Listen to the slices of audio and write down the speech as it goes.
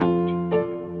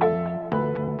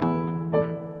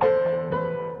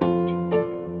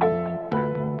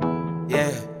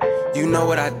know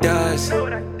what I does.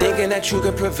 Thinking that you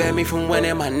could prevent me from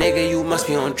winning, my nigga, you must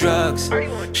be on drugs.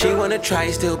 She wanna try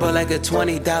it still, but like a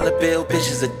 $20 bill, bitch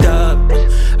is a dub.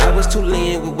 I was too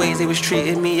lenient with ways they was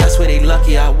treating me, I swear they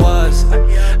lucky I was.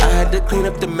 I had to clean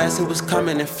up the mess, it was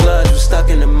coming in floods, was stuck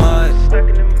in the mud.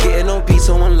 Getting no beats,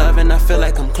 so unloving, I feel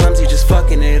like I'm clumsy, just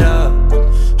fucking it up.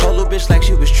 Whole little bitch like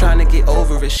she was trying to get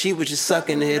over it, she was just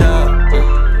sucking it up.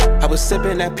 I was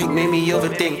sipping that pink, made me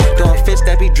overthink. Throwing fits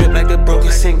that be drip like a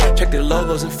broken sink. Check the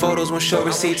logos and photos, won't show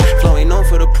receipts. Flowing on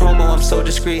for the promo, I'm so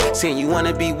discreet. Saying you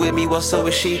wanna be with me, well so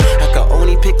is she. I could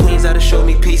only pick queens that'll show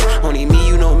me peace. Only me,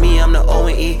 you know me, I'm the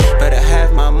O&E. Better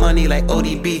have my money like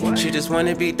ODB. She just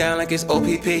wanna be down like it's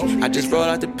OPP. I just roll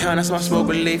out the pound, that's my smoke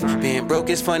relief. Being broke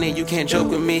is funny, you can't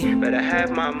joke with me. Better have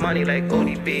my money like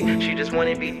ODB. She just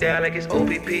wanna be down like it's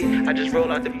OPP. I just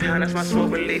roll out the pound, that's my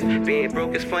smoke relief. Being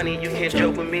broke is funny, you can't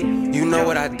joke with me. You know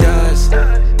what I does.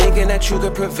 Thinking that you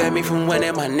could prevent me from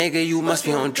winning, my nigga, you must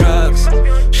be on drugs.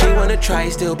 She wanna try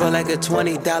it still, but like a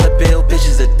 $20 bill, bitch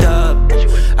is a dub.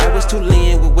 I was too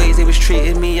lenient with ways they was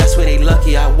treating me, I swear they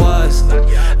lucky I was.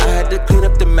 I had to clean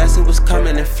up the mess, it was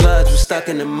coming in floods, was stuck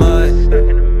in the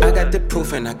mud. I got the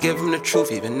proof and I give them the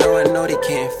truth, even though I know they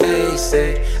can't face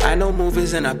it. I know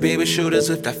movies and I be with shooters,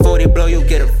 with that 40 blow you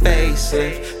get a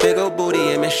facelift. Big ol' booty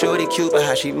and man shorty cute, but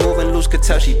how she moving loose could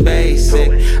tell she basic.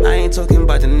 I ain't talking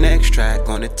about the next track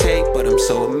on the tape, but I'm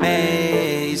so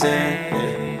amazing.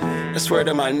 I swear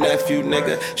to my nephew,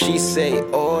 nigga. She say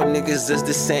all niggas is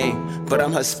the same, but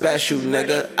I'm her special,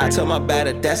 nigga. I told my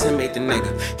batter decimate the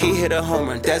nigga. He hit a home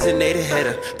run, designated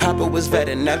hitter. Papa was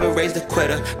vetted, never raised a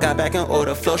quitter. Got back in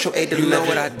order, flow show ate the You know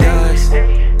what I does.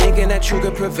 Thinking that you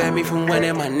could prevent me from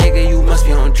winning, my nigga, you must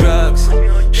be on drugs.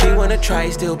 She wanna try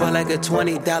it still, but like a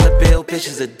 $20 bill, bitch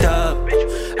is a dub.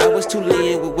 I was too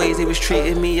lenient with ways they was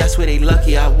treating me, I swear they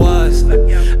lucky I was.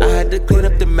 I had to clean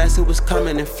up the mess, it was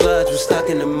coming in floods, was stuck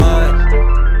in the mud.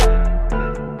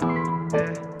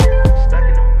 Thank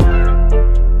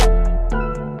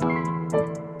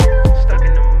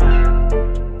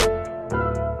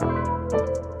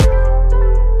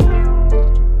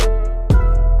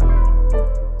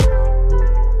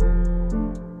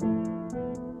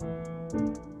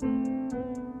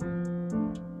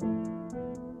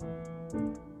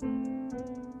you.